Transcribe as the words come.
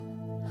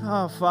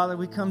Oh, Father,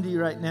 we come to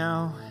you right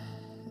now,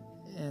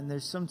 and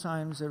there's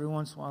sometimes, every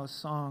once in a while, a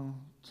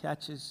song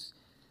catches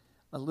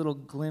a little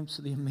glimpse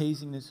of the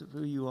amazingness of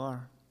who you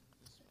are.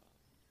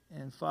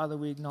 And Father,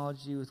 we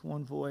acknowledge you with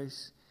one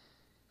voice.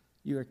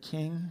 You are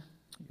King,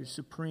 you're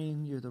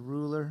supreme, you're the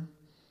ruler,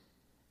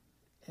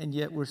 and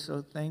yet we're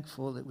so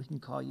thankful that we can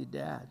call you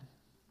Dad.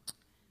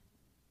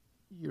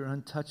 You're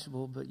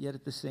untouchable, but yet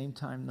at the same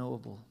time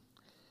knowable.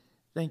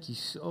 Thank you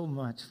so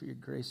much for your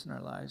grace in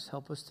our lives.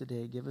 Help us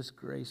today. Give us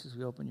grace as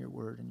we open your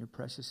word in your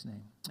precious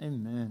name.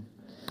 Amen.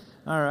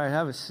 All right,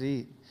 have a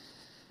seat.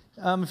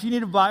 If you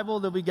need a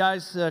Bible, there'll be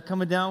guys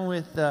coming down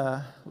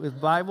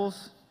with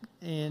Bibles,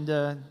 and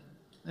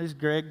there's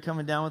Greg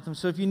coming down with them.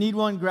 So if you need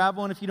one, grab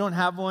one. If you don't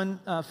have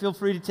one, feel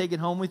free to take it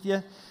home with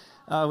you.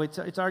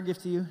 It's our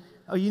gift to you.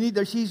 Oh, you need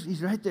there?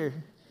 He's right there.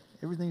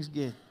 Everything's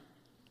good.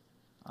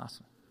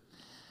 Awesome.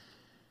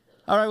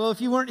 All right, well, if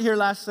you weren't here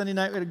last Sunday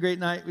night, we had a great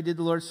night. We did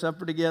the Lord's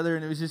Supper together,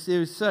 and it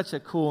was such a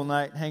cool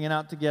night hanging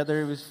out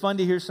together. It was fun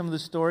to hear some of the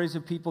stories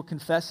of people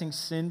confessing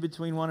sin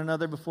between one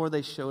another before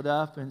they showed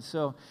up. And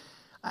so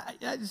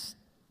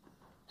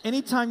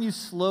anytime you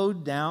slow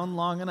down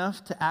long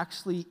enough to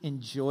actually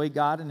enjoy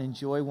God and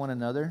enjoy one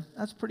another,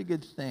 that's a pretty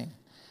good thing.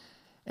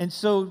 And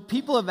so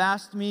people have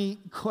asked me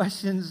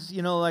questions,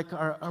 like,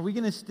 are we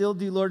going to still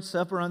do Lord's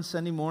Supper on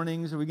Sunday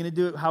mornings? Are we going to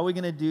do it? How are we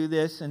going to do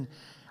this? And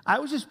I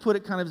would just put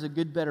it kind of as a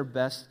good, better,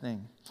 best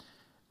thing.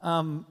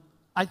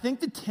 I think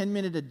the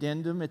 10-minute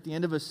addendum at the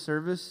end of a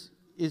service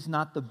is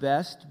not the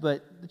best,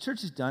 but the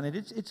church has done it.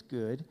 It's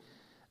good.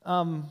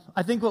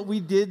 I think what we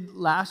did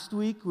last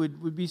week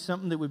would be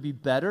something that would be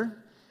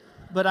better,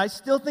 but I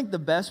still think the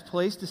best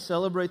place to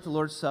celebrate the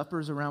Lord's Supper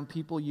is around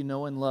people you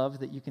know and love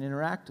that you can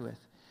interact with.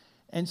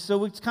 And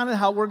so it's kind of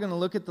how we're going to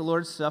look at the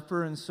Lord's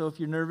Supper. And so if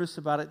you're nervous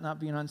about it not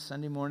being on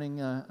Sunday morning,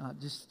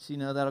 just so you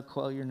know, that'll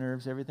quell your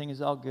nerves. Everything is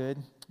all good.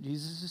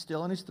 Jesus is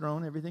still on his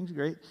throne. Everything's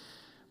great.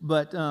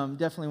 But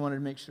definitely wanted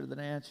to make sure that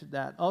I answered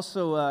that.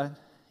 Also,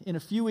 in a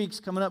few weeks,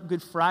 coming up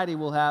Good Friday,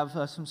 we'll have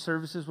some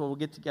services where we'll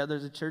get together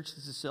as a church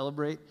to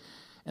celebrate.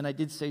 And I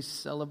did say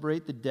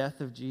celebrate the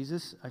death of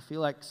Jesus. I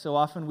feel like so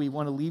often we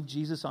want to leave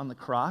Jesus on the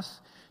cross.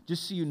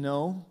 Just so you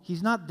know,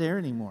 he's not there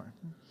anymore.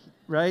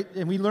 Right?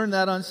 And we learned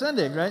that on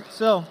Sunday, right?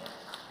 So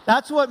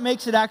that's what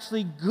makes it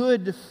actually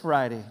Good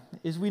Friday,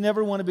 is we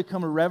never want to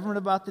become irreverent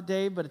about the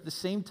day, but at the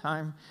same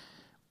time,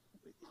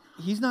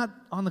 he's not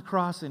on the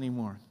cross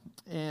anymore.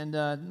 And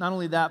not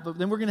only that, but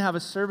then we're going to have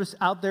a service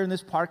out there in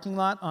this parking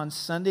lot on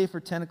Sunday for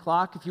 10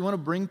 o'clock. If you want to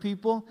bring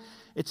people,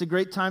 it's a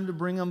great time to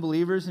bring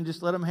unbelievers and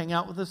just let them hang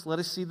out with us. Let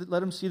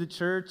them see the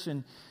church,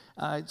 and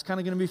it's kind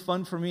of going to be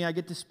fun for me. I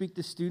get to speak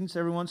to students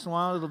every once in a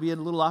while. It'll be a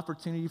little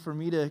opportunity for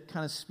me to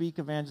kind of speak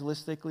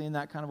evangelistically in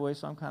that kind of way,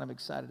 so I'm kind of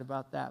excited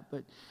about that.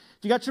 But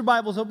if you got your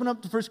Bibles, open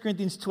up to 1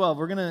 Corinthians 12.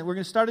 We're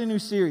gonna start a new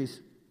series.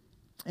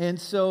 And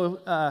so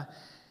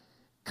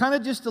kind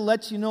of just to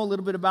let you know a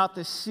little bit about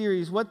this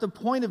series, what the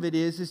point of it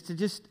is to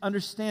just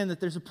understand that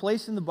there's a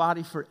place in the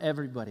body for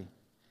everybody.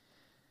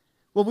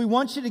 What we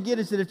want you to get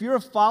is that if you're a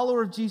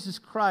follower of Jesus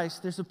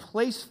Christ, there's a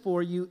place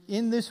for you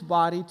in this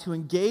body to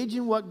engage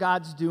in what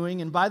God's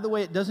doing. And by the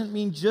way, it doesn't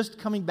mean just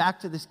coming back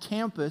to this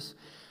campus.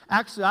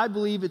 Actually, I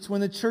believe it's when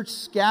the church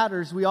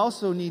scatters, we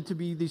also need to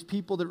be these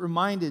people that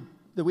reminded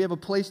that we have a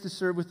place to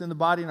serve within the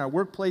body in our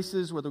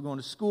workplaces, whether we're going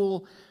to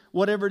school,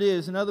 whatever it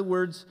is. In other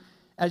words,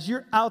 as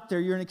you're out there,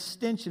 you're an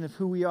extension of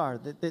who we are.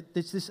 That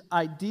it's this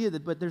idea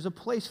but there's a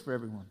place for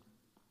everyone.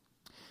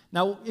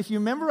 Now, if you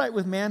remember right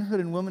with manhood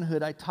and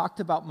womanhood, I talked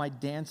about my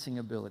dancing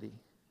ability,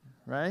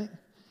 right?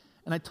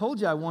 And I told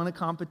you I won a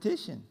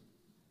competition.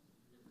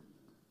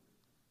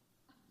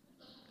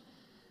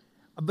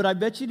 But I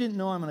bet you didn't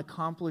know I'm an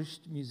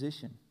accomplished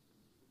musician.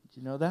 Did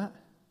you know that?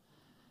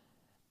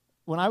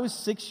 When I was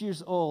 6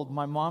 years old,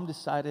 my mom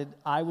decided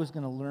I was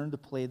going to learn to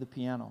play the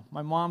piano.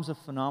 My mom's a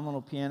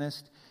phenomenal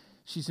pianist.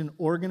 She's an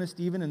organist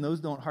even, and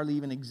those don't hardly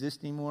even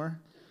exist anymore.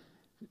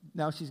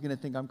 Now she's going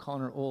to think I'm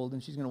calling her old,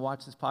 and she's going to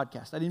watch this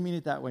podcast. I didn't mean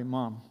it that way,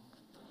 Mom.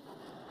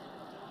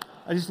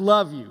 I just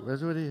love you.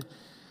 That's what it is.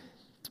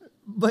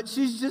 But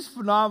she's just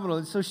phenomenal.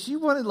 And so she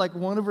wanted like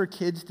one of her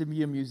kids to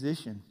be a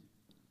musician.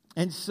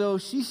 And so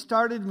she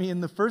started me,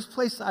 and the first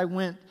place I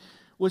went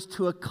was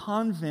to a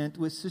convent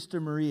with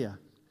Sister Maria.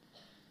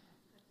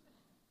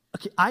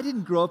 Okay, I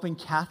didn't grow up in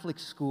Catholic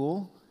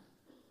school.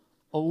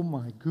 Oh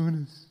my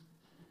goodness.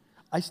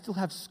 I still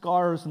have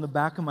scars on the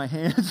back of my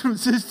hands from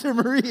Sister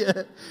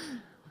Maria.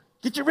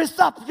 Get your wrists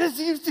up.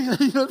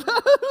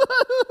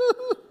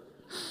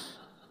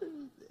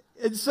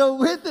 And so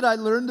with it, I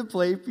learned to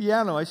play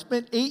piano. I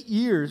spent 8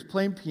 years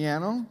playing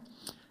piano,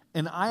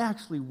 and I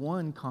actually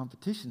won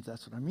competitions.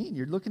 That's what I mean.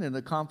 You're looking at an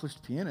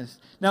accomplished pianist.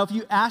 Now, if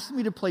you asked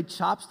me to play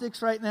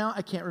chopsticks right now,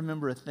 I can't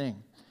remember a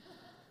thing.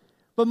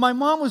 But my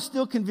mom was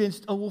still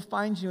convinced, we'll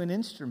find you an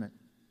instrument.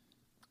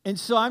 And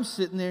so I'm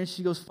sitting there, and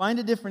she goes, find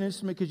a different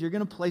instrument because you're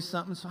going to play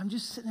something. So I'm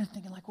just sitting there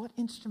thinking, like, what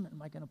instrument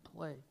am I going to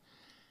play?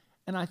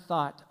 And I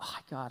thought, I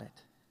got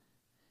it.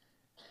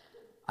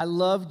 I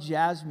love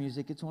jazz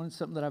music. It's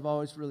something that I've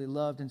always really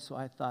loved. And so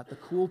I thought, the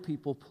cool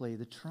people play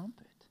the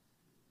trumpet.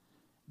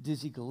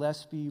 Dizzy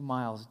Gillespie,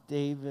 Miles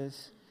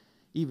Davis,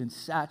 even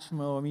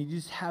Satchmo. I mean, you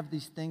just have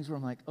these things where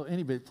I'm like, oh,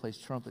 anybody that plays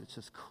trumpet, it's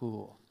just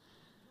cool.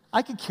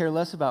 I could care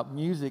less about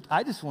music.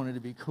 I just wanted to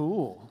be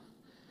cool.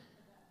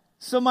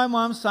 So my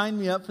mom signed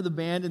me up for the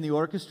band and the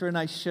orchestra, and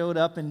I showed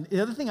up. And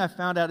the other thing I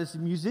found out is the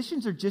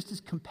musicians are just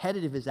as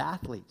competitive as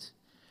athletes.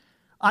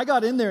 I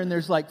got in there, and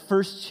there's like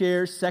first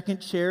chair, second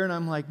chair, and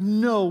I'm like,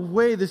 no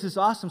way, this is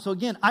awesome. So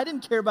again, I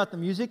didn't care about the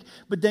music,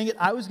 but dang it,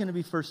 I was going to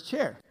be first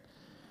chair.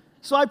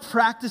 So I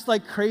practiced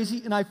like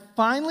crazy, and I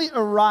finally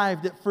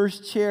arrived at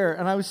first chair,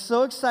 and I was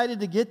so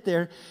excited to get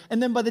there.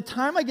 And then by the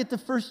time I get to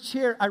first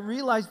chair, I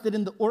realized that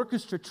in the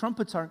orchestra,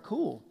 trumpets aren't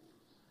cool.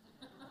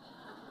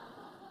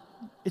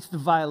 It's the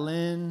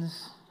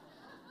violins,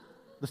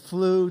 the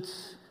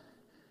flutes.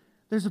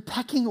 There's a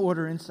pecking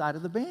order inside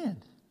of the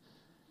band.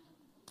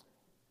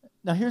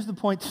 Now, here's the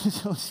point to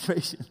this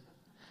illustration.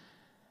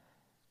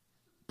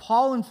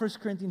 Paul in 1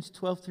 Corinthians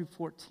 12 through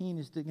 14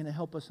 is going to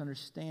help us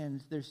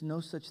understand there's no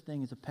such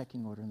thing as a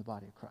pecking order in the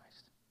body of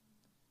Christ.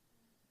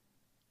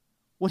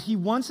 What he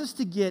wants us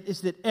to get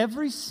is that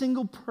every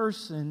single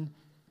person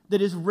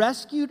that is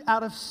rescued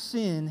out of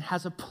sin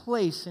has a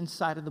place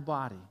inside of the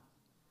body.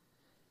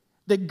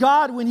 That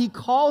God, when he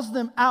calls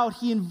them out,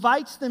 he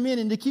invites them in.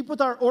 And to keep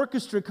with our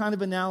orchestra kind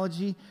of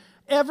analogy,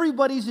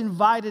 everybody's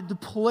invited to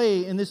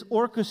play in this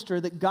orchestra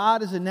that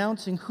God is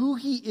announcing who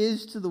he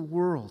is to the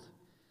world.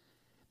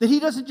 That he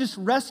doesn't just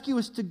rescue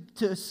us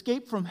to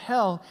escape from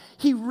hell.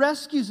 He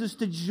rescues us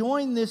to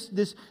join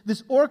this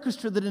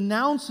orchestra that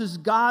announces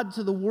God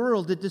to the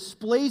world, that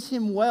displays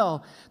him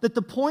well. That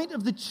the point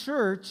of the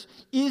church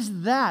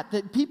is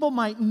that people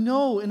might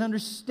know and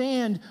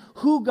understand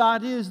who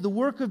God is, the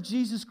work of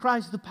Jesus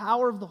Christ, the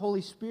power of the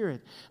Holy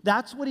Spirit.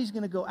 That's what he's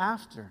going to go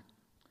after.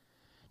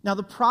 Now,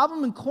 the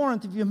problem in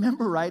Corinth, if you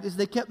remember right, is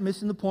they kept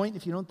missing the point.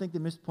 If you don't think they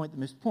missed the point, they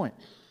missed the point.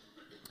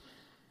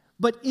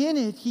 But in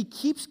it, he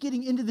keeps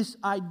getting into this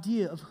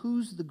idea of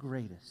who's the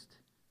greatest.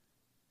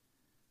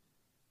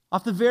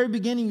 Off the very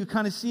beginning, you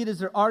kind of see it as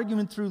their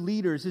argument through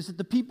leaders. Is it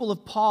the people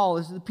of Paul?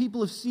 Is it the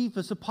people of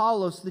Cephas,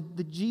 Apollos,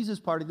 the Jesus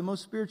party, the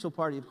most spiritual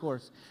party, of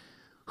course?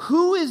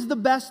 Who is the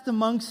best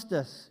amongst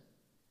us?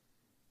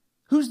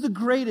 Who's the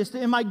greatest?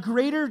 Am I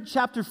greater,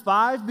 chapter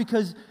 5,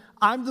 because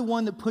I'm the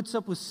one that puts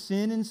up with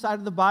sin inside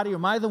of the body? Or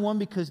am I the one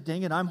because,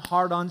 dang it, I'm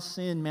hard on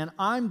sin, man?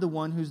 I'm the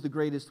one who's the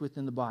greatest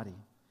within the body.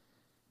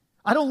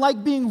 I don't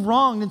like being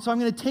wronged, and so I'm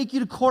going to take you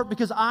to court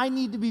because I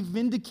need to be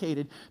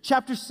vindicated.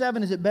 Chapter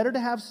 7, is it better to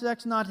have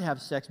sex, not to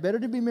have sex? Better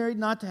to be married,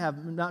 not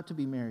to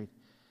be married?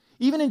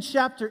 Even in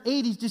chapter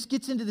 8, he just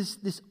gets into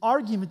this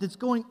argument that's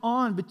going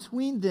on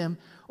between them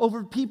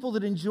over people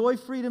that enjoy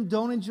freedom,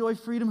 don't enjoy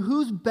freedom.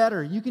 Who's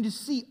better? You can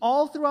just see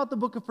all throughout the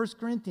book of 1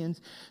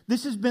 Corinthians,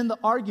 this has been the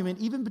argument,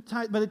 even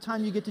by the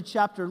time you get to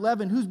chapter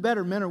 11, who's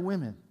better, men or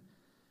women?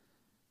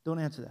 Don't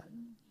answer that.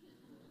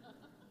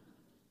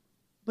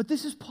 But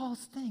this is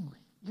Paul's thing.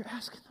 You're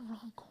asking the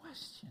wrong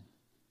question.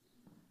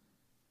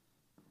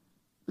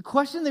 The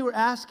question they were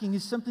asking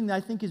is something that I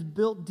think is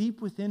built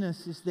deep within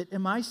us, is that,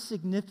 am I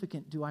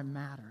significant? Do I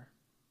matter?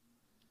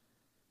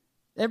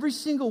 Every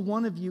single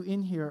one of you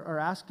in here are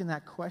asking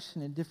that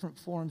question in different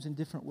forms, in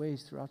different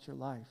ways throughout your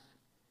life.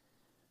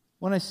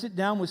 When I sit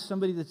down with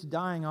somebody that's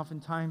dying,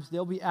 oftentimes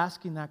they'll be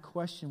asking that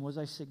question, was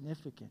I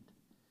significant?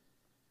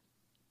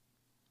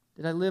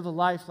 Did I live a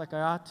life like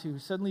I ought to?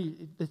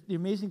 Suddenly, the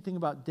amazing thing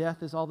about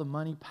death is all the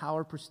money,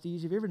 power,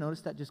 prestige. Have you ever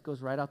noticed that just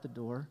goes right out the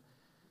door?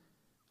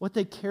 What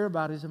they care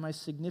about is, am I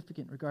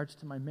significant in regards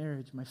to my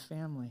marriage, my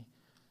family?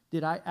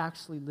 Did I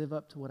actually live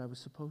up to what I was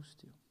supposed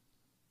to?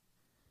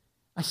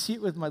 I see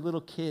it with my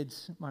little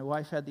kids. My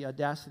wife had the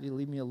audacity to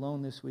leave me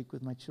alone this week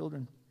with my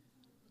children.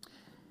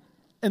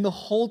 And the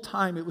whole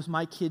time it was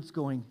my kids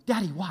going,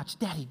 Daddy, watch,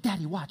 Daddy,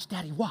 Daddy, watch,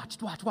 Daddy, watch.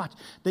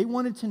 They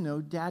wanted to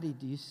know, Daddy,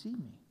 do you see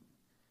me?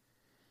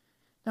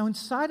 Now,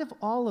 inside of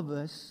all of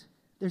us,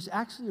 there's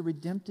actually a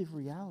redemptive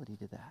reality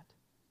to that.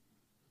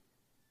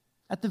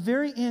 At the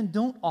very end,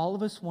 don't all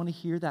of us want to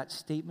hear that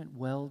statement,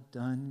 well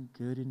done,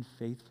 good and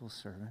faithful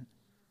servant?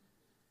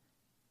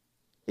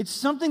 It's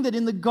something that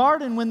in the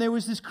garden, when there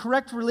was this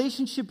correct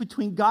relationship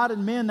between God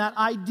and man, that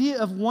idea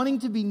of wanting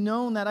to be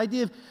known, that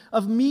idea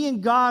of me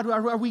and God,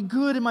 are we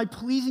good, am I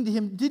pleasing to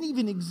him, didn't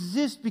even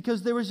exist,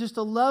 because there was just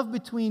a love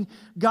between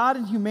God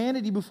and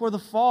humanity before the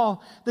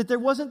fall, that there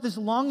wasn't this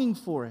longing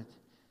for it.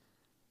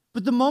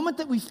 But the moment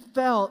that we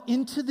fell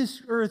into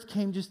this earth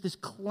came just this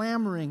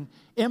clamoring,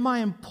 am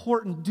I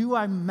important? Do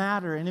I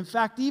matter? And in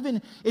fact,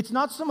 even it's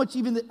not so much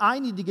even that I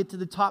need to get to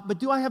the top, but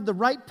do I have the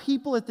right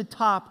people at the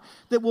top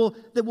that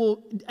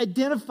will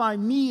identify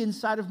me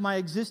inside of my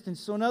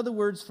existence? So in other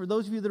words, for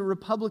those of you that are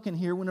Republican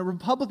here, when a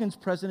Republican's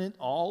president,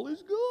 all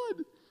is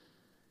good.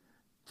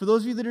 For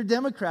those of you that are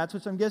Democrats,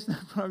 which I'm guessing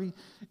probably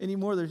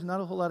anymore, there's not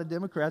a whole lot of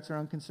Democrats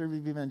around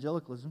conservative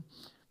evangelicalism.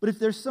 But if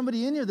there's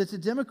somebody in here that's a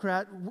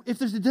Democrat, if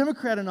there's a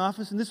Democrat in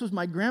office, and this was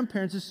my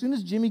grandparents, as soon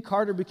as Jimmy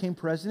Carter became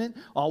president,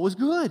 all was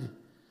good.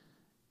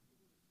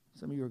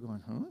 Some of you are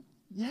going, huh?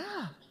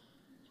 Yeah.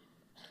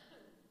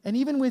 And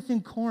even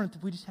within Corinth,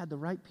 if we just had the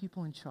right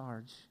people in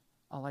charge,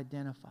 I'll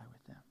identify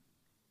with them.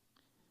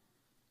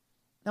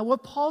 Now,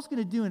 what Paul's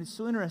going to do, and it's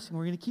so interesting,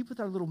 we're going to keep with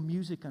our little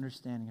music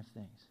understanding of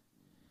things.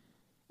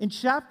 In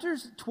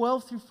chapters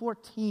 12 through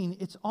 14,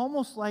 it's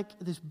almost like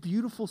this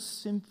beautiful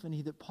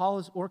symphony that Paul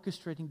is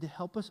orchestrating to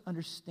help us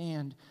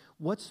understand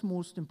what's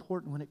most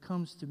important when it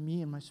comes to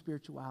me and my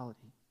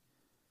spirituality.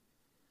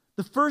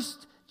 The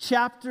first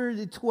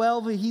chapter,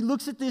 12, he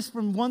looks at this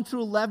from 1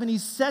 through 11. He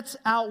sets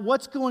out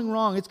what's going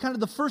wrong. It's kind of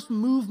the first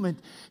movement.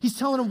 He's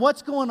telling them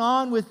what's going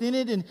on within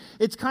it. And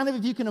it's kind of,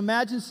 if you can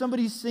imagine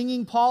somebody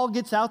singing, Paul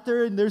gets out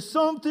there and there's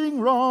something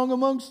wrong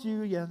amongst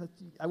you. Yeah,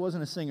 I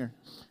wasn't a singer.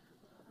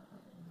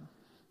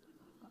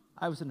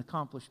 I was an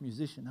accomplished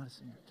musician, not a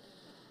singer.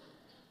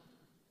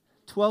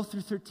 12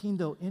 through 13,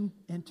 though,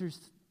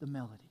 enters the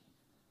melody.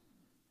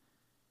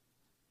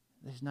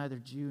 There's neither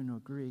Jew nor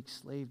Greek,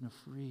 slave nor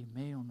free,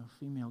 male nor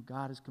female.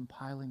 God is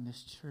compiling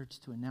this church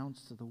to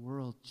announce to the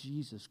world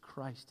Jesus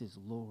Christ is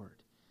Lord.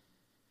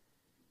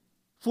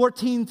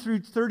 14 through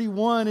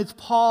 31, it's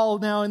Paul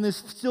now in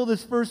this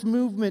first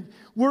movement,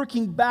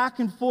 working back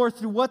and forth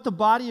through what the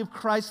body of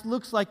Christ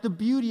looks like, the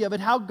beauty of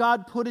it, how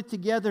God put it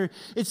together,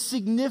 its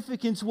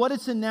significance, what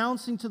it's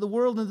announcing to the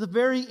world. And at the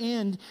very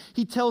end,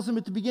 he tells them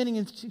at the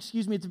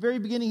very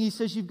beginning, he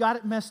says, you've got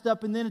it messed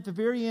up. And then at the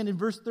very end, in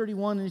verse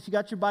 31, and if you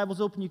got your Bibles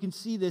open, you can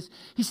see this.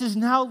 He says,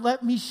 now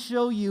let me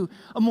show you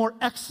a more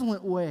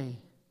excellent way.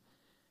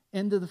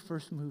 End of the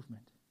first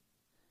movement.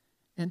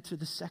 Enter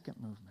the second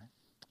movement.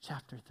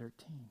 Chapter 13.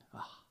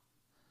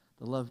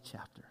 The love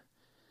chapter.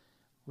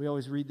 We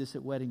always read this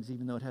at weddings,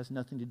 even though it has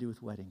nothing to do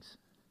with weddings.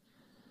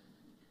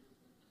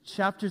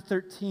 Chapter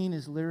 13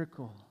 is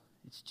lyrical.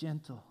 It's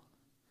gentle.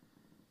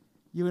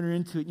 You enter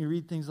into it and you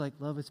read things like,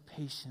 love is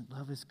patient,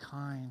 love is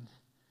kind.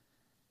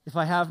 If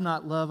I have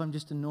not love, I'm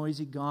just a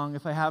noisy gong.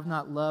 If I have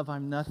not love,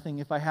 I'm nothing.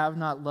 If I have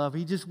not love,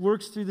 he just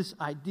works through this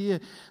idea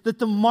that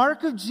the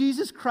mark of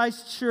Jesus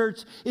Christ's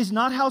church is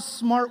not how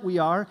smart we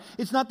are.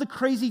 It's not the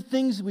crazy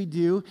things we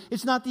do.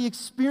 It's not the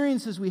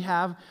experiences we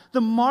have.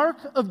 The mark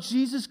of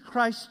Jesus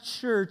Christ's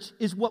church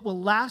is what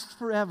will last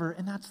forever,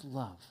 and that's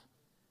love.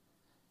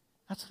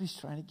 That's what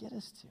he's trying to get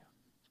us to.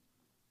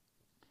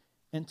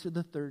 Enter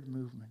the third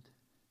movement.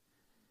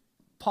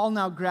 Paul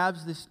now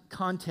grabs this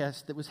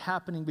contest that was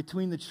happening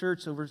between the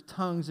church over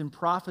tongues and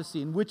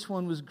prophecy and which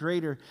one was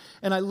greater.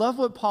 And I love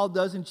what Paul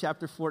does in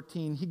chapter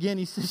 14. Again,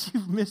 he says,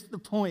 you've missed the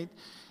point.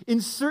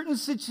 In certain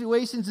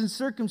situations and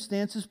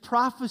circumstances,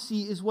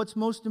 prophecy is what's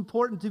most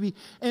important to be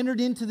entered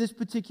into this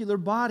particular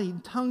body.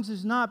 And tongues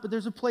is not, but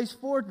there's a place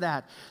for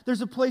that.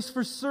 There's a place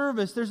for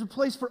service. There's a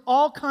place for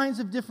all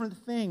kinds of different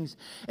things.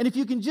 And if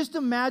you can just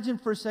imagine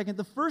for a second,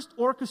 the first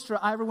orchestra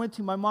I ever went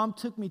to, my mom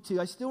took me to,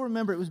 I still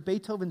remember it was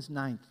Beethoven's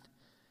Ninth.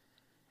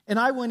 And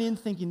I went in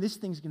thinking, this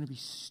thing's going to be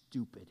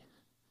stupid.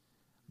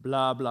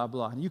 Blah, blah,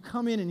 blah. And you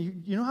come in and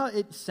you know how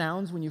it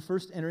sounds when you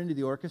first enter into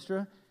the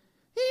orchestra?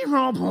 And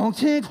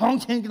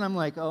I'm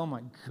like, oh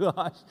my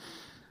gosh.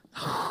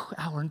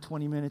 Hour and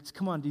 20 minutes.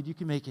 Come on, dude, you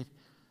can make it.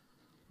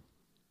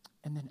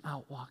 And then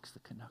out walks the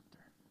conductor.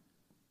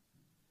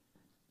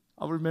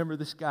 I'll remember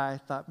this guy. I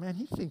thought, man,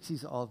 he thinks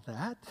he's all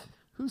that.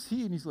 Who's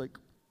he? And he's like,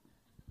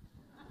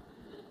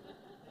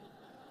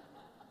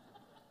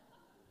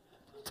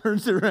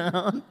 turns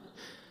around.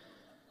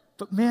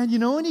 But man, you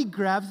know when he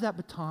grabs that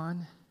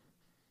baton,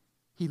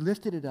 he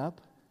lifted it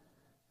up,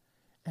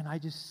 and I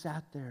just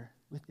sat there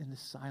within the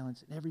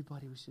silence, and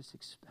everybody was just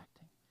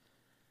expecting.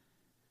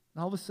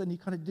 And all of a sudden, he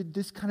kind of did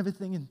this kind of a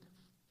thing, and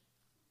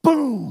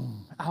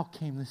boom, out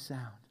came the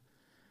sound.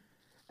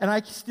 And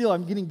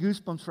I'm getting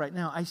goosebumps right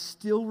now. I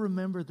still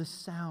remember the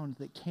sound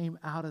that came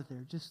out of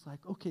there, just like,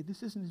 okay,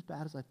 this isn't as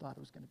bad as I thought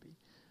it was going to be.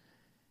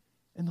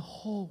 And the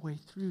whole way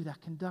through,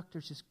 that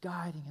conductor's just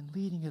guiding and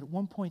leading it. At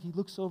one point, he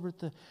looks over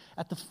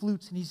at the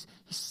flutes, and he's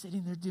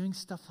sitting there doing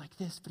stuff like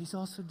this, but he's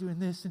also doing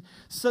this. And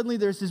suddenly,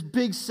 there's this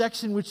big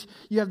section, which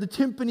you have the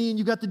timpani, and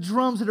you got the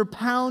drums that are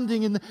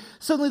pounding, and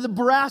suddenly the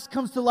brass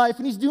comes to life,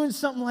 and he's doing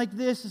something like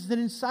this. Is that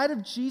inside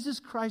of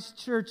Jesus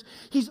Christ's church,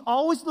 he's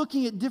always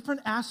looking at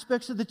different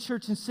aspects of the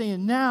church and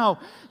saying, now,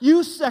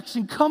 you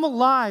section, come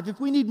alive. If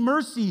we need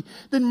mercy,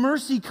 then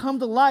mercy, come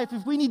to life.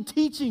 If we need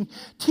teaching,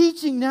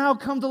 teaching now,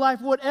 come to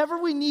life.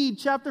 Whatever we need,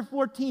 chapter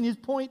 14, his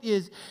point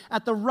is,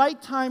 at the right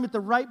time, at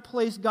the right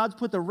place, God's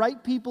put the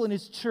right people in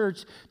his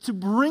church to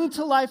bring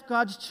to life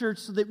God's church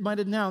so that it might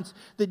announce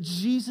that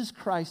Jesus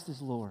Christ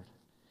is Lord.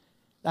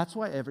 That's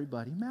why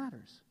everybody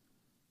matters.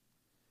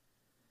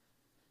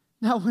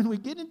 Now, when we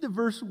get into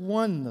verse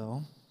 1,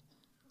 though,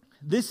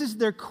 this is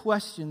their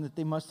question that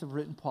they must have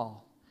written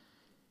Paul.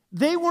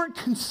 They weren't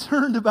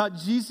concerned about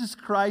Jesus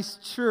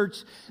Christ's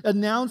church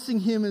announcing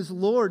him as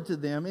Lord to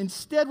them.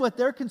 Instead, what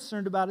they're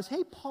concerned about is,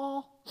 hey,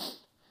 Paul,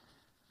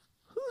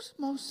 who's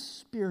most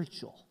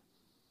spiritual?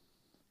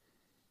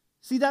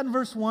 See that in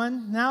verse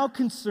 1? Now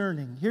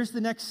concerning. Here's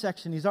the next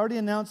section. He's already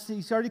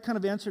kind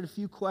of answered a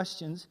few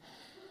questions.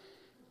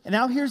 And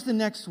now here's the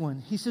next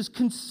one. He says,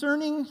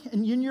 concerning,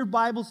 and in your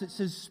Bibles it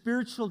says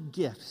spiritual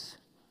gifts.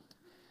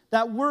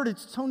 That word,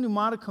 it's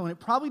pneumaticon, and it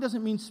probably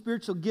doesn't mean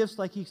spiritual gifts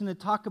like he's going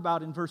to talk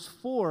about in verse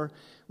 4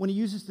 when he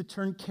uses the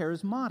term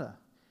charismata.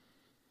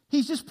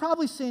 He's just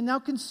probably saying, now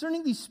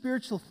concerning these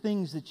spiritual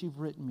things that you've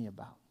written me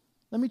about,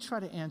 let me try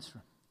to answer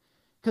them.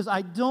 Because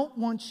I don't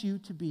want you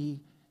to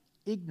be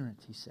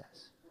ignorant, he says.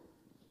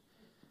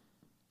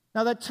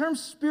 Now, that term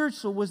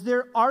spiritual was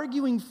their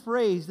arguing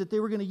phrase that they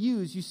were going to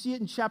use. You see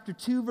it in chapter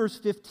 2, verse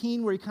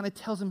 15, where he kind of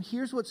tells them,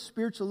 here's what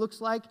spiritual looks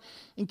like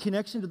in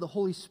connection to the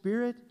Holy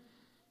Spirit.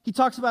 He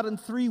talks about it in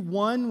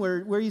 3:1,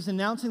 where he's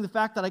announcing the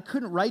fact that I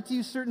couldn't write to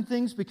you certain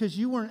things because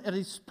you weren't at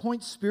a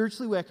point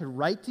spiritually where I could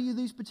write to you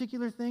these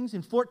particular things.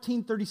 In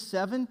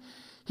 14:37,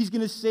 he's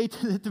going to say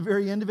at the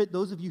very end of it,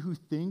 those of you who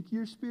think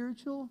you're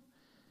spiritual.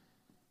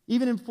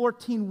 Even in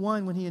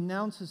 14:1, when he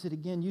announces it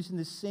again, using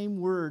the same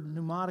word,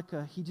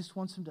 pneumatica, he just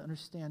wants them to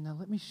understand, now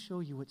let me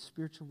show you what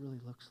spiritual really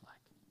looks like.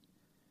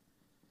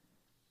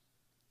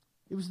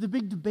 It was the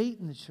big debate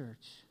in the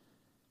church.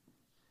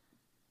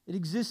 It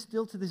exists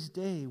still to this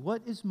day.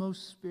 What is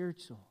most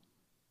spiritual?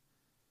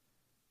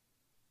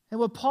 And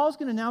what Paul's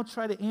going to now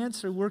try to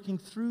answer working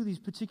through these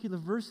particular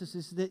verses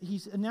is that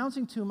he's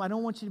announcing to them, I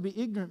don't want you to be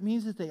ignorant,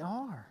 means that they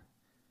are.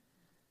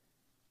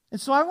 And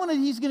so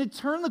he's going to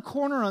turn the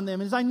corner on them.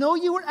 As I know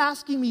you were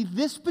asking me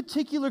this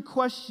particular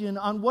question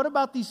on what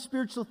about these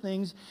spiritual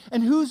things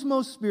and who's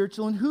most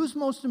spiritual and who's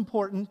most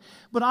important,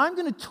 but I'm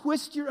going to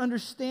twist your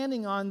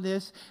understanding on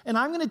this, and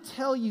I'm going to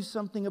tell you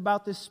something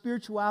about this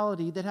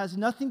spirituality that has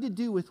nothing to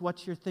do with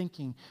what you're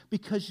thinking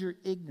because you're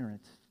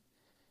ignorant.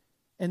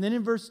 And then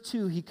in verse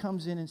 2, he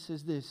comes in and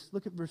says this.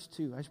 Look at verse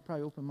 2. I should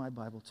probably open my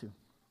Bible too.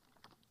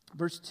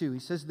 Verse 2, he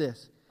says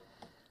this.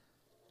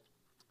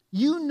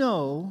 You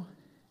know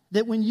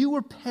that when you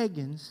were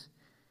pagans,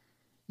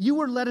 you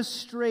were led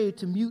astray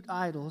to mute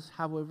idols,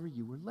 however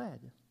you were led.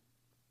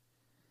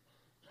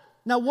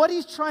 Now, what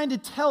he's trying to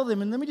tell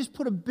them, and let me just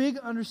put a big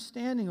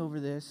understanding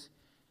over this,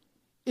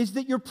 is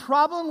that your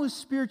problem with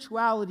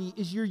spirituality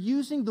is you're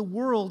using the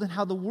world and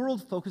how the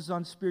world focuses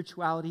on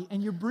spirituality,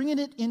 and you're bringing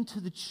it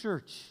into the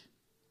church.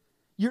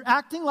 You're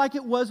acting like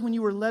it was when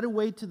you were led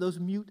away to those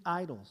mute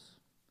idols.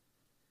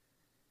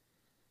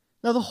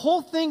 Now, the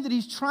whole thing that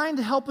he's trying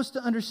to help us to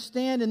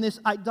understand in this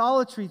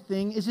idolatry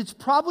thing is it's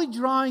probably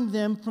drawing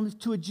them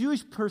to a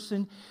Jewish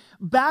person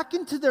back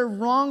into their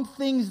wrong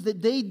things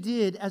that they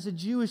did as a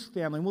Jewish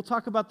family. And we'll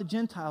talk about the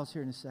Gentiles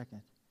here in a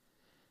second.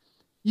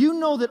 You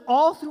know that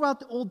all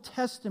throughout the Old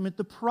Testament,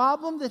 the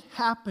problem that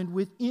happened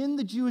within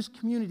the Jewish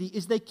community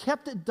is they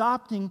kept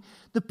adopting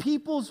the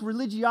people's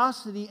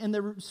religiosity and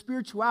their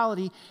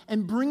spirituality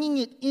and bringing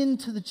it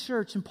into the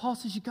church. And Paul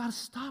says, you got to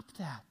stop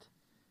that.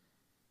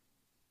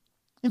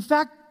 In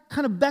fact,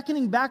 kind of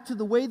beckoning back to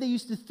the way they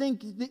used to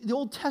think, the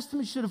Old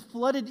Testament should have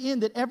flooded in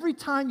that every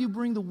time you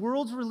bring the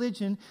world's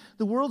religion,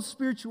 the world's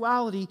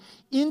spirituality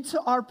into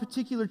our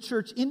particular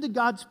church, into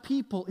God's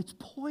people, it's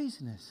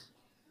poisonous.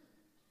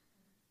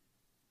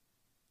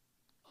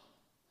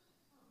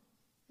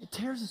 It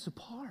tears us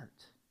apart.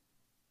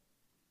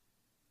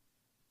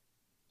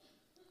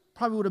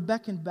 Probably would have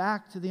beckoned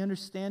back to the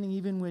understanding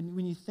even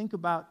when you think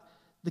about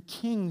the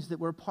kings that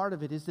were a part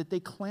of it, is that they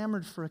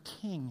clamored for a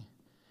king.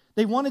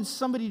 They wanted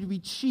somebody to be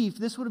chief.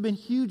 This would have been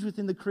huge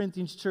within the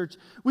Corinthians church.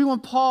 We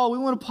want Paul, we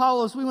want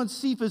Apollos, we want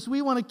Cephas,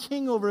 we want a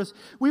king over us.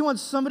 We want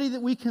somebody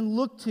that we can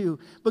look to.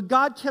 But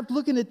God kept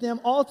looking at them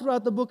all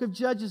throughout the book of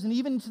Judges and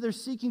even into their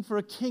seeking for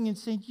a king and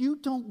saying, you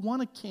don't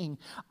want a king.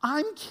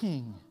 I'm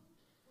king.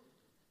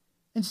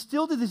 And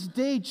still to this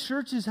day,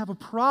 churches have a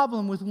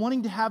problem with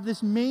wanting to have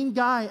this main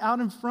guy out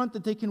in front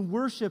that they can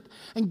worship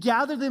and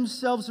gather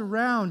themselves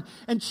around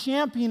and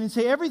champion and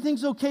say,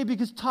 everything's okay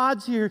because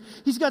Todd's here.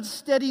 He's got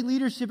steady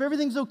leadership.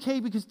 Everything's okay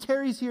because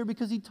Terry's here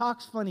because he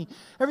talks funny.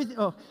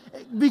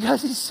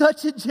 Because he's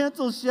such a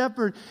gentle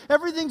shepherd.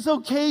 Everything's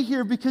okay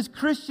here because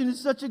Christian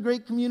is such a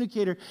great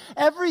communicator.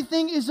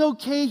 Everything is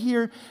okay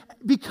here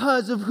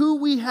because of who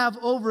we have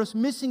over us,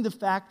 missing the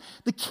fact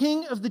the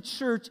king of the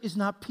church is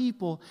not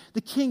people.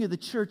 The king of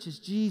the church is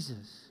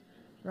Jesus.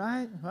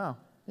 Right? Wow.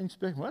 Didn't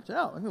expect, watch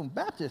out. I'm going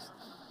Baptist.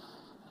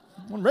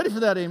 I'm ready for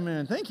that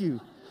amen. Thank you.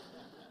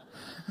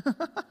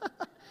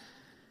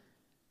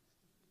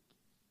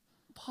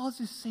 Paul's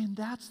just saying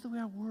that's the way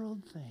our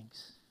world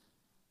thinks.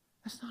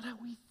 That's not how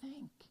we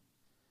think.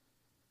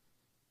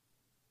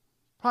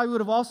 Probably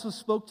would have also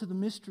spoke to the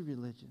mystery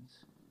religions.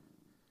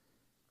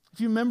 If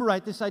you remember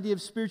right, this idea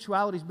of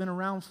spirituality has been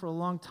around for a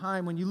long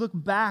time. When you look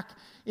back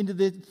into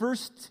the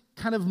first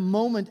kind of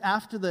moment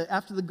after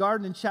the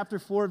garden in chapter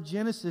 4 of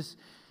Genesis,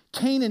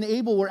 Cain and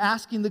Abel were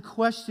asking the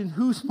question,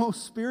 who's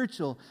most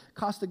spiritual?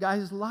 Cost the guy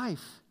his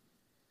life.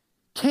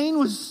 Cain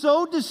was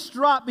so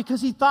distraught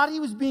because he thought he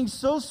was being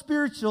so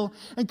spiritual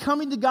and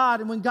coming to God.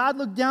 And when God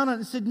looked down on it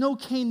and said, no,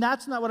 Cain,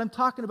 that's not what I'm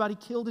talking about. He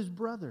killed his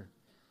brother.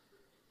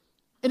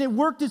 And it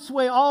worked its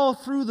way all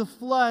through the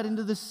flood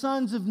into the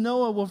sons of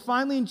Noah. Well,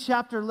 finally in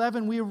chapter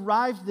 11, we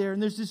arrived there. And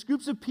there's this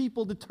groups of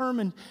people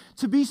determined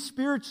to be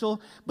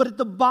spiritual. But at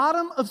the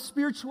bottom of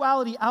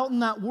spirituality out in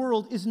that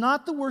world is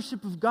not the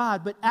worship of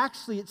God. But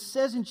actually it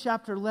says in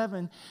chapter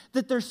 11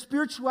 that their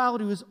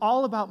spirituality was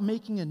all about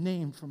making a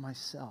name for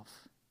myself.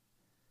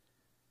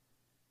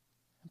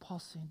 And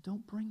Paul's saying,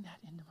 don't bring that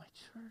into my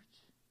church.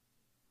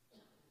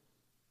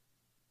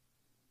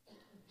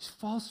 these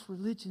false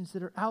religions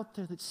that are out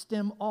there that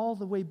stem all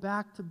the way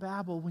back to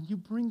Babel, when you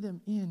bring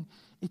them in,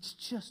 it's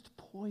just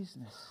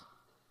poisonous.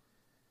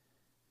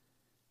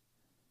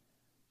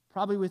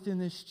 Probably within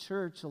this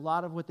church, a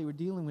lot of what they were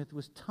dealing with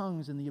was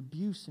tongues and the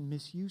abuse and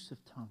misuse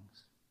of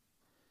tongues.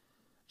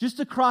 Just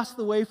across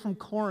the way from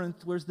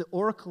Corinth was the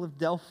Oracle of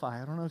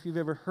Delphi. I don't know if you've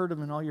ever heard of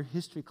him in all your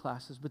history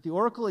classes, but the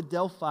Oracle of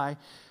Delphi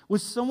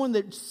was someone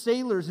that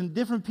sailors and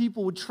different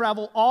people would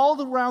travel all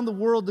around the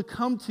world to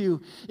come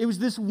to. It was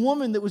this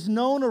woman that was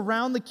known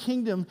around the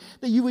kingdom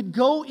that you would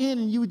go in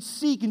and you would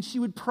seek, and she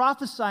would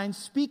prophesy and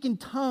speak in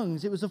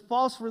tongues. It was a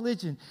false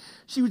religion.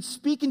 She would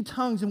speak in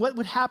tongues, and what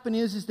would happen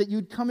is that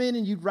you'd come in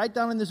and you'd write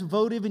down in this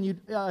votive, and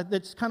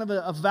that's kind of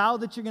a vow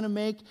that you're going to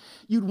make.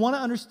 You'd want to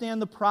understand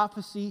the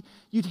prophecy.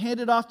 You'd hand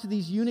it off to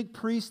these eunuch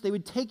priests. They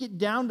would take it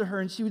down to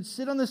her, and she would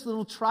sit on this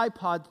little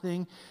tripod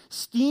thing,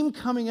 steam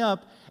coming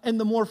up, and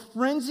the more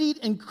frenzied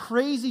and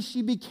crazy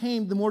she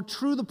became, the more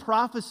true the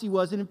prophecy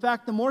was. And in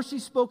fact, the more she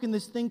spoke in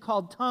this thing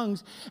called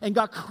tongues and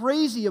got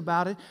crazy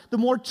about it, the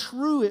more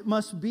true it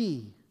must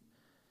be.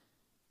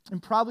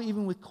 And probably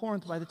even with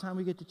Corinth, by the time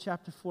we get to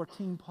chapter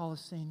 14, Paul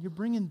is saying, you're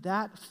bringing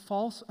that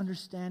false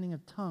understanding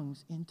of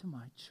tongues into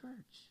my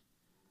church.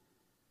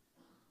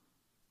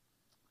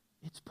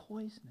 It's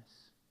poisonous.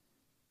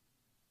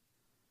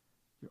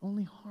 You're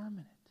only harming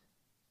it.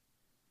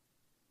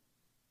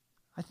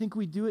 I think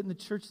we do it in the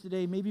church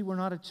today. Maybe we're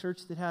not a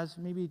church that has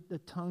maybe the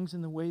tongues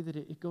in the way that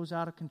it goes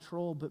out of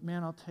control. But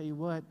man, I'll tell you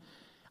what.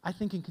 I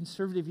think in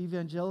conservative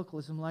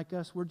evangelicalism like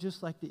us, we're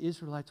just like the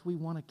Israelites. We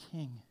want a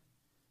king.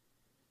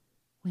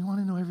 We want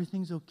to know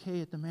everything's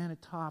okay at the man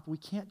at top. We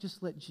can't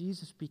just let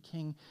Jesus be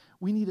king.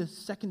 We need a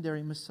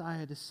secondary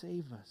Messiah to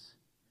save us.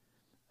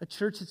 A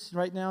church that's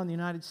right now in the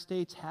United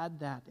States had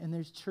that. And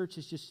there's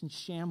churches just in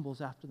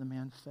shambles after the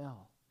man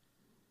fell.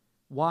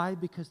 Why?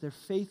 Because their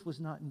faith was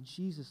not in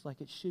Jesus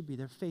like it should be.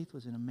 Their faith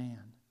was in a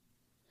man.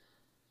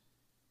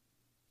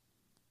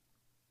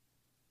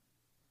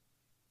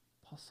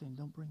 Paul's saying,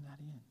 don't bring that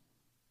in.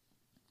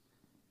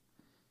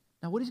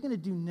 Now, what he's going to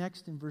do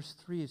next in verse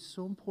 3 is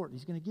so important.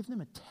 He's going to give them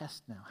a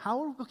test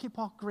now. Okay,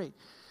 Paul, great.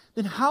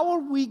 Then how are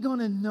we going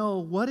to know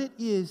what it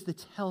is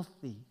that's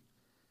healthy?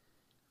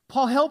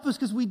 Paul, help us,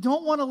 because we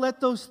don't want to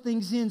let those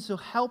things in, so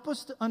help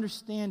us to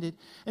understand it.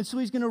 And so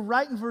he's going to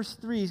write in verse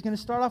 3, he's going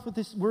to start off with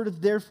this word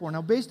of therefore.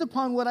 Now, based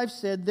upon what I've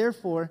said,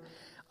 therefore,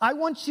 I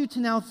want you to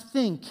now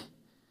think.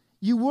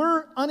 You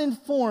were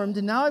uninformed,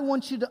 and now I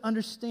want you to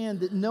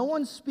understand that no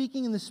one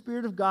speaking in the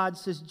Spirit of God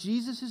says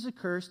Jesus is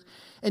accursed,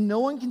 and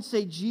no one can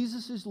say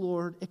Jesus is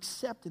Lord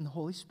except in the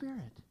Holy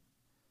Spirit.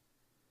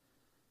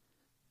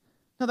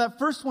 Now, that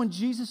first one,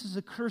 Jesus is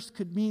accursed,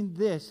 could mean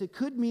this. It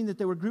could mean that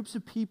there were groups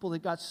of people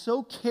that got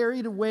so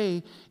carried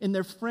away in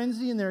their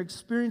frenzy and their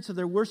experience of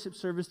their worship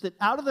service that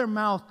out of their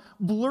mouth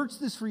blurts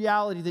this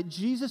reality that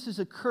Jesus is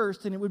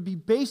accursed, and it would be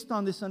based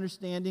on this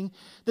understanding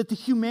that the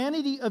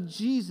humanity of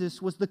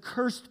Jesus was the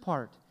cursed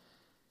part.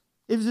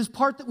 It was this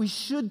part that we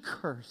should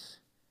curse.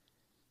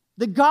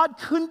 That God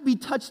couldn't be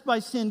touched by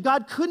sin.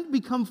 God couldn't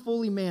become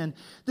fully man.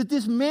 That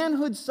this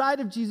manhood side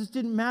of Jesus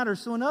didn't matter.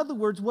 So in other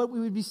words, what we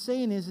would be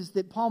saying is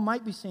that Paul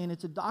might be saying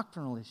it's a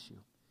doctrinal issue.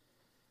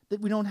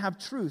 That we don't have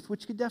truth,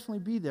 which could definitely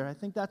be there. I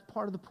think that's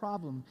part of the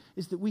problem,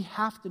 is that we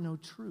have to know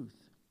truth.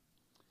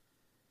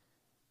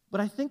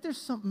 But I think there's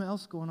something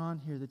else going on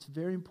here that's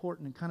very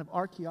important, and kind of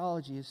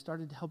archaeology has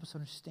started to help us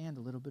understand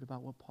a little bit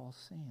about what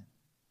Paul's saying.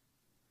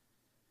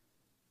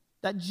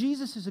 That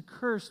Jesus is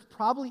accursed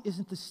probably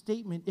isn't the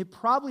statement. It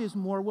probably is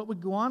more what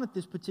would go on at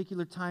this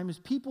particular time is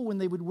people, when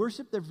they would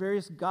worship their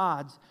various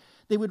gods,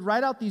 they would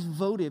write out these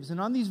votives.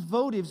 And on these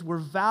votives were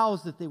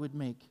vows that they would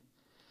make.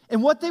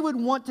 And what they would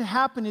want to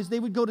happen is they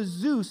would go to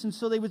Zeus. And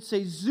so they would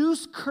say,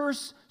 Zeus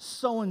curse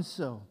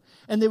so-and-so.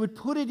 And they would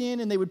put it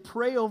in and they would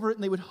pray over it.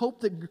 And they would hope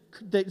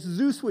that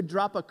Zeus would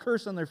drop a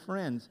curse on their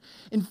friends.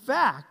 In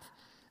fact,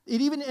 it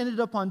even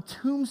ended up on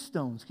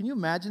tombstones. Can you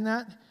imagine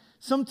that?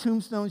 Some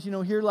tombstones,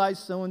 here lies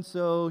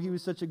so-and-so, he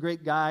was such a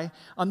great guy.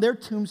 On their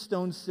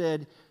tombstone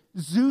said,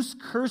 Zeus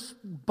curse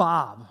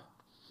Bob.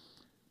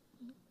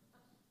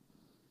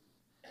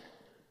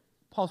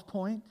 Paul's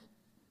point,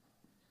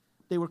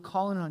 they were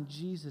calling on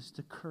Jesus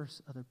to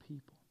curse other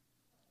people.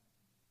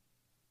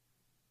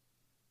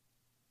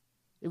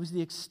 It was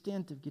the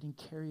extent of getting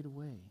carried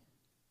away.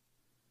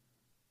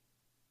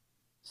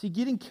 See,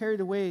 getting carried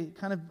away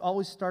kind of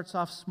always starts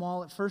off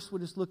small. At first,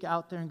 we'll just look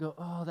out there and go,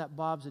 oh, that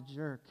Bob's a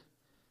jerk.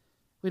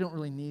 We don't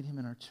really need him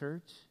in our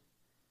church.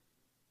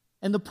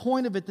 And the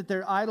point of it that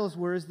their idols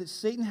were is that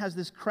Satan has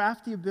this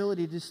crafty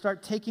ability to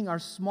start taking our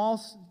small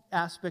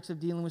aspects of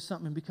dealing with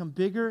something and become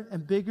bigger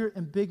and bigger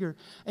and bigger.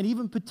 And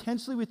even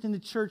potentially within the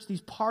church, these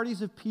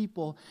parties of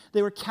people,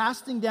 they were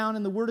casting down,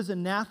 and the word is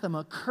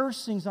anathema,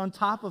 cursings on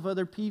top of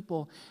other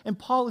people. And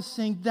Paul is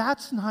saying,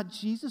 that's not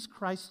Jesus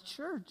Christ's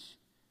church.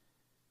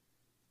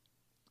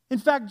 In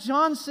fact,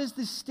 John says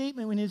this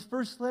statement in his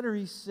first letter.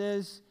 He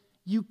says,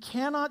 you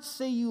cannot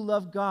say you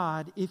love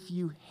God if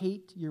you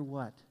hate your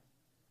what?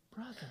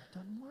 Brother. It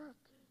doesn't work.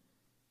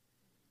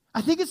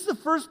 I think it's the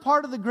first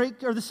part of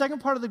the second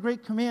part of the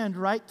great command,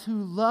 right? To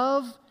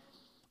love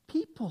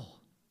people.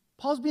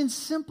 Paul's being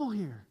simple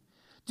here.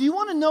 Do you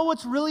want to know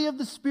what's really of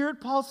the Spirit?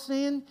 Paul's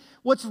saying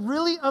what's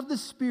really of the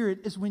Spirit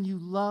is when you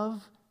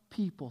love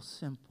people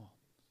simple.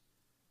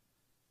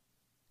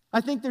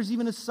 I think there's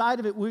even a side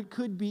of it where it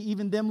could be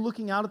even them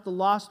looking out at the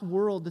lost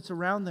world that's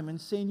around them and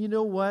saying, you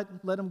know what?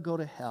 Let them go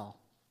to hell.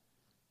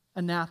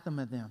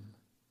 Anathema them.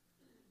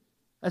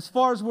 As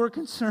far as we're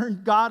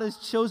concerned, God has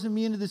chosen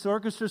me into this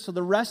orchestra, so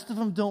the rest of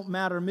them don't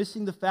matter,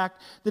 missing the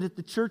fact that if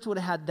the church would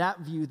have had that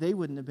view, they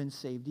wouldn't have been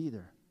saved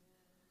either.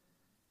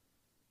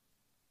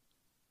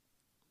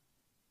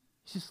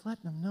 He's just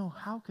letting them know,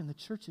 how can the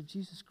church of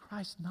Jesus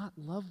Christ not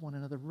love one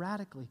another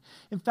radically?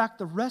 In fact,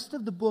 the rest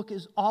of the book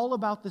is all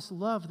about this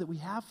love that we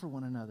have for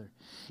one another.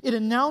 It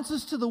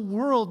announces to the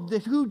world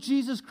that who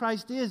Jesus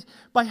Christ is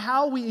by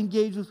how we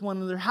engage with one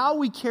another, how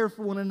we care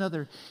for one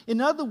another. In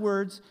other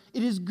words,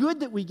 it is good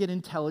that we get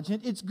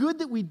intelligent. It's good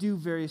that we do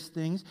various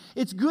things.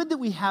 It's good that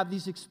we have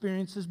these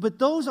experiences, but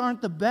those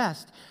aren't the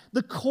best.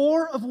 The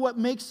core of what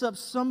makes up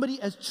somebody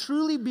as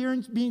truly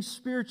being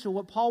spiritual,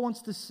 what Paul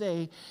wants to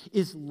say,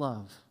 is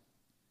love.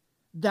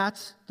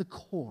 That's the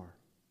core.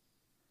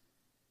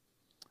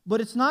 But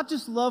it's not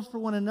just love for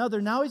one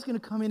another. Now he's going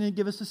to come in and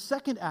give us a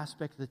second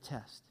aspect of the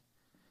test.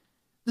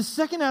 The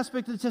second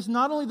aspect of the test,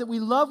 not only that we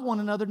love one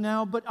another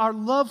now, but our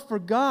love for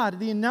God,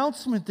 the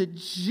announcement that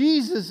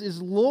Jesus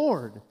is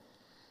Lord.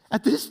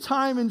 At this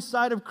time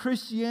inside of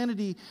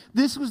Christianity,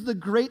 this was the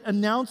great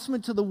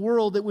announcement to the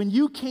world that when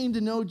you came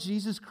to know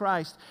Jesus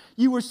Christ,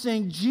 you were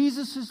saying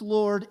Jesus is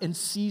Lord and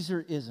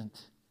Caesar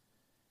isn't.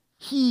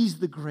 He's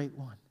the great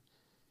one.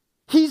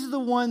 He's the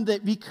one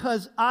that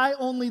because I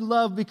only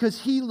love because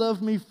He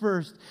loved me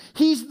first.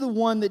 He's the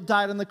one that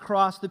died on the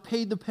cross that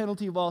paid the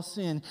penalty of all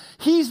sin.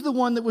 He's the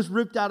one that was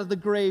ripped out of the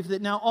grave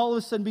that now all of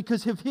a sudden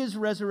because of His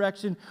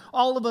resurrection,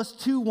 all of us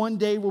too one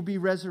day will be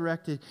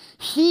resurrected.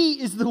 He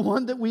is the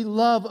one that we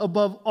love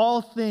above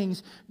all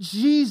things.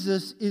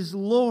 Jesus is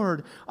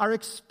Lord. Our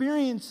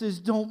experiences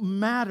don't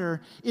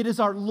matter. It is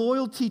our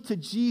loyalty to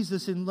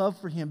Jesus and love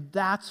for Him.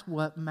 That's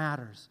what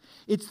matters.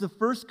 It's the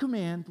first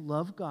command,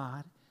 love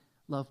God.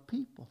 Love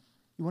people.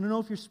 You want to know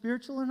if you're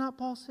spiritual or not,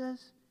 Paul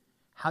says?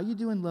 How you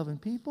doing loving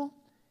people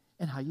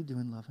and how you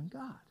doing loving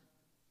God.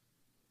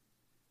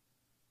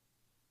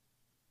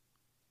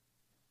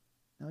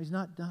 Now he's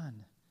not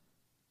done.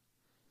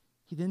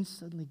 He then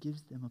suddenly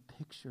gives them a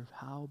picture of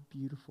how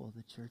beautiful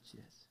the church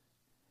is.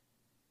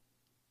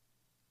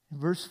 In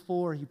verse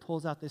 4, he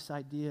pulls out this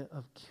idea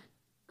of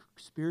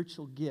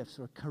spiritual gifts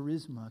or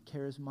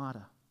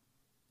charismata.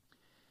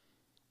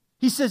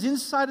 He says,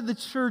 inside of the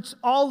church,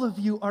 all of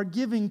you are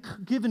given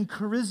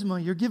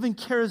charisma. You're given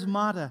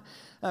charismata.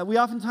 We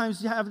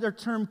oftentimes have our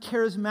term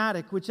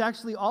charismatic, which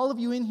actually all of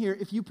you in here,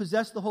 if you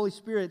possess the Holy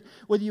Spirit,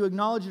 whether you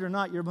acknowledge it or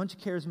not, you're a bunch of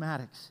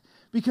charismatics.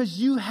 Because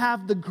you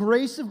have the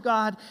grace of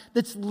God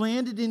that's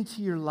landed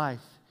into your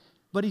life.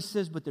 But he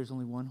says, but there's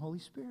only one Holy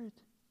Spirit.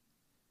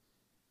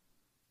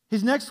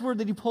 His next word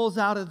that he pulls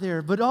out of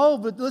there, but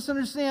let's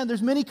understand,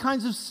 there's many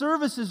kinds of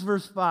services,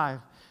 verse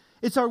 5.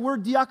 It's our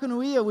word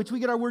diakonia, which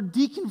we get our word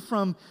deacon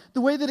from.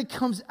 The way that it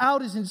comes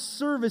out is in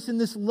service, in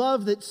this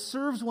love that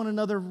serves one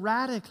another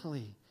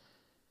radically.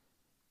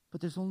 But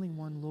there's only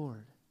one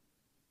Lord.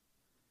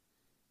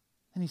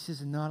 And he says,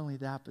 and not only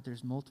that, but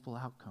there's multiple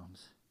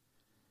outcomes.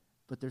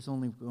 But there's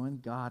only one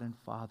God and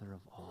Father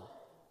of all.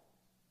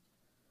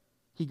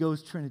 He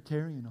goes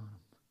Trinitarian on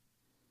them.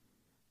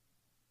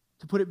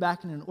 To put it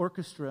back in an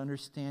orchestra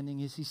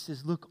understanding is he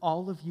says, look,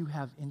 all of you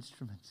have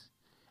instruments.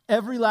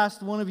 Every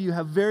last one of you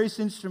have various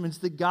instruments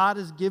that God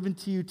has given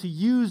to you to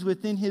use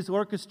within His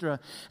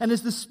orchestra. And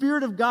as the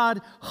Spirit of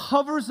God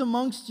hovers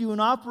amongst you and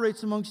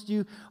operates amongst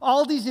you,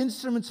 all these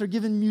instruments are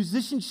given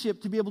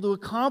musicianship to be able to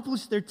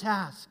accomplish their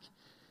task.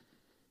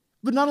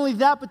 But not only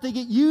that, but they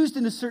get used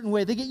in a certain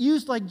way. They get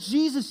used like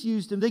Jesus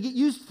used them. They get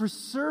used for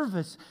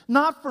service.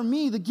 Not for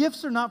me. The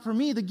gifts are not for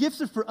me. The gifts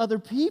are for other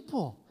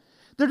people.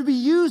 They're to be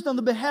used on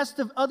the behest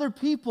of other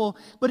people,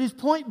 but his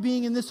point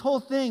being in this whole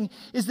thing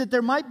is that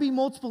there might be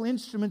multiple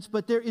instruments,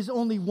 but there is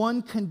only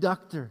one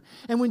conductor.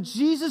 And when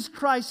Jesus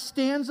Christ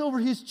stands over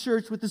his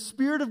church with the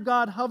Spirit of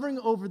God hovering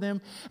over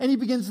them, and he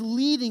begins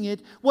leading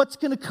it, what's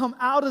going to come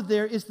out of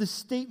there is the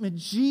statement,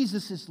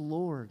 Jesus is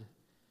Lord.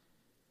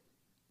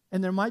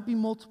 And there might be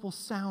multiple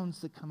sounds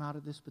that come out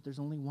of this, but there's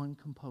only one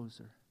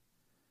composer.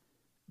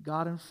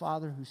 God and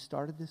Father who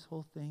started this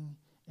whole thing,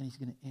 and he's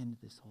going to end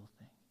this whole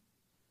thing.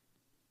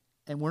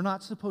 And we're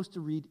not supposed to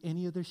read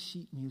any other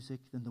sheet music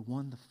than the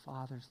one the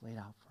Father's laid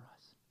out for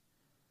us.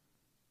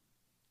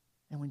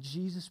 And when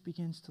Jesus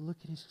begins to look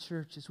at his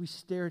church, as we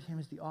stare at him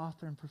as the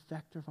author and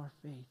perfecter of our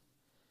faith,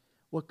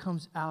 what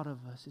comes out of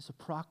us is a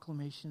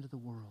proclamation to the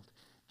world,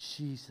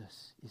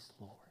 Jesus is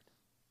Lord.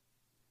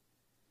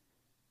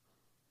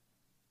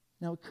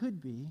 Now it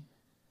could be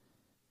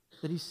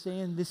that he's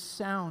saying this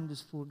sound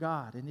is for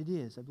God, and it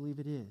is, I believe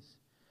it is.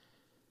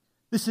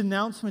 This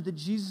announcement that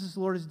Jesus is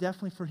Lord is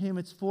definitely for him.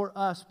 It's for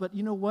us. But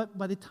you know what?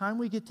 By the time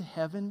we get to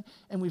heaven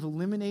and we've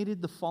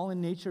eliminated the fallen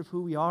nature of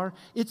who we are,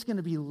 it's going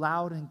to be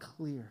loud and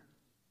clear.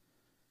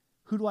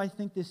 Who do I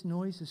think this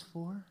noise is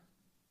for?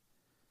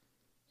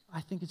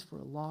 I think it's for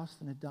a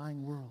lost and a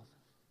dying world.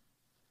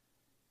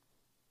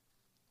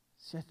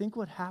 See, I think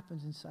what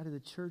happens inside of the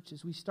church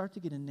is we start to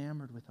get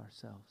enamored with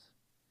ourselves.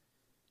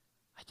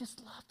 I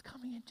just loved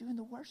coming and doing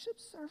the worship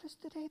service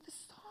today. The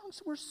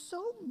songs were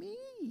so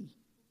me.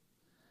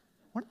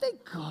 Weren't they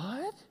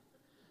good?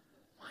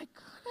 My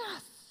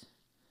goodness.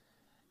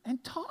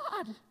 And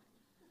Todd,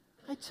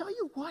 I tell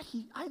you what,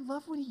 I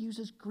love when he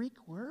uses Greek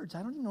words.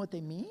 I don't even know what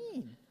they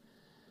mean.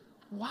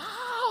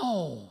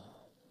 Wow.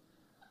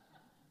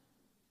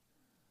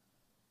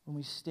 When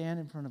we stand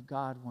in front of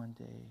God one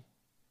day,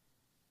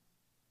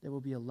 there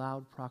will be a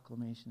loud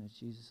proclamation that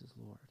Jesus is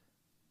Lord.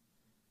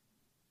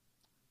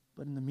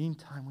 But in the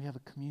meantime, we have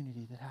a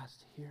community that has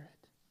to hear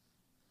it.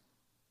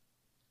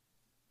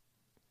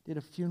 Did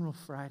a funeral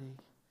Friday,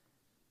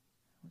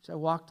 which I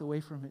walked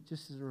away from it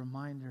just as a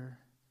reminder.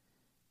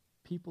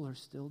 People are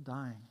still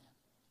dying.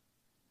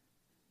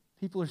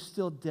 People are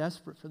still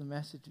desperate for the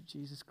message of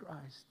Jesus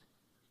Christ.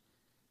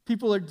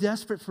 People are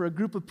desperate for a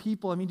group of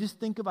people. I mean, just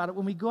think about it.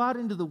 When we go out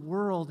into the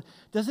world,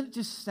 doesn't it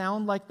just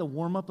sound like the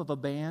warm-up of a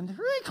band?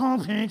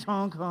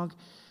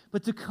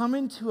 But to come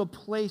into a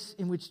place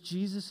in which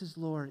Jesus is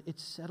Lord, it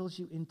settles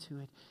you into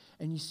it.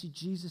 And you see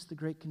Jesus, the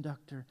great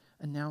conductor,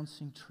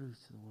 announcing truth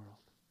to the world.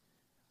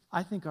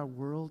 I think our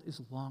world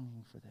is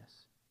longing for this.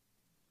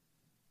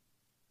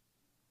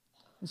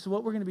 And so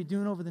what we're going to be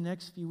doing over the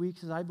next few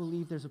weeks is I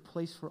believe there's a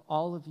place for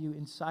all of you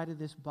inside of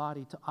this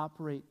body to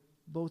operate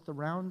both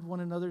around one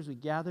another as we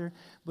gather,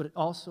 but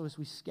also as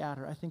we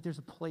scatter. I think there's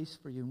a place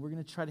for you, and we're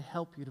going to try to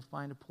help you to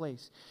find a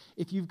place.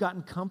 If you've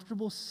gotten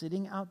comfortable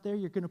sitting out there,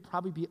 you're going to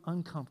probably be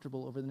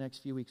uncomfortable over the next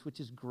few weeks, which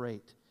is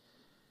great.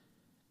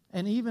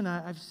 And even,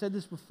 I've said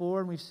this before,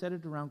 and we've said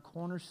it around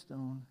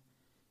Cornerstone,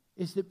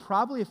 is that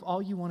probably if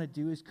all you want to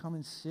do is come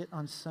and sit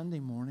on Sunday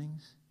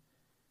mornings,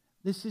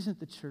 this isn't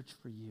the church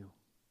for you.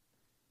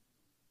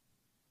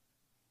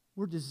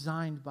 We're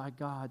designed by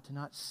God to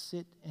not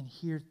sit and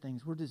hear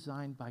things. We're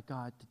designed by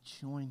God to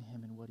join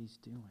him in what he's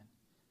doing.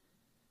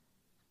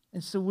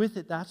 And so with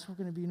it, that's what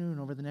we're going to be doing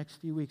over the next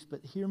few weeks. But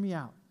hear me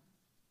out.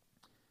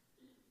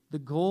 The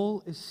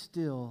goal is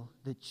still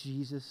that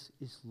Jesus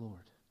is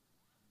Lord.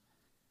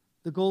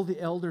 The goal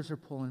the elders are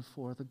pulling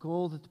for, the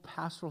goal that the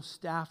pastoral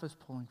staff is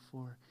pulling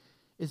for,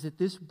 is that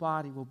this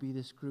body will be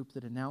this group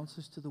that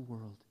announces to the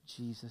world,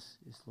 Jesus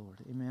is Lord.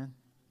 Amen?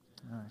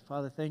 All right,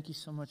 Father, thank you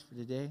so much for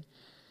today.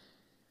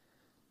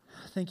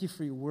 Thank you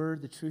for your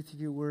word, the truth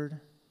of your word.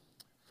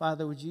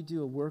 Father, would you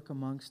do a work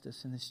amongst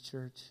us in this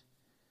church?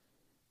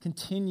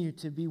 Continue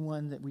to be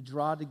one that we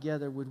draw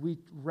together. Would we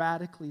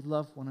radically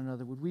love one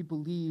another? Would we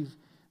believe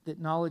that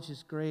knowledge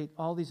is great,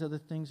 all these other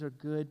things are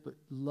good, but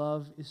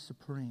love is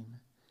supreme?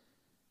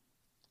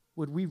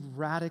 Would we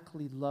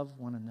radically love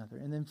one another?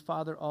 And then,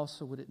 Father,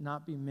 also, would it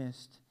not be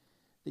missed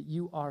that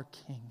you are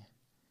King?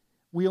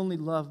 We only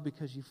love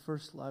because you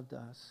first loved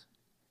us.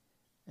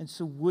 And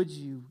so would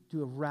you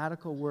do a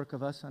radical work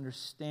of us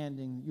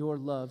understanding your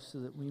love so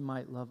that we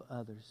might love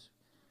others?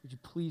 Would you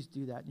please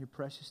do that? In your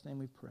precious name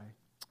we pray.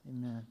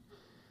 Amen.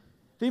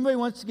 If anybody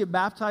wants to get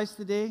baptized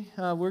today,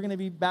 we're going to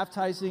be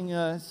baptizing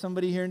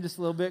somebody here in just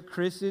a little bit,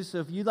 Chris is. So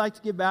if you'd like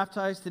to get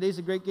baptized, today's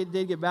a great day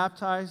to get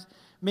baptized.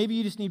 Maybe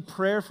you just need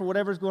prayer for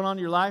whatever's going on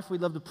in your life.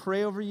 We'd love to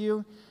pray over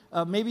you.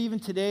 Maybe even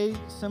today,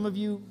 some of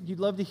you, you'd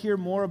love to hear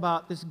more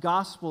about this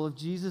gospel of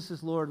Jesus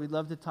as Lord. We'd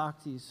love to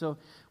talk to you. So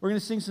we're going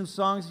to sing some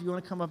songs. If you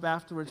want to come up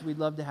afterwards, we'd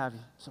love to have you.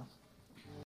 So.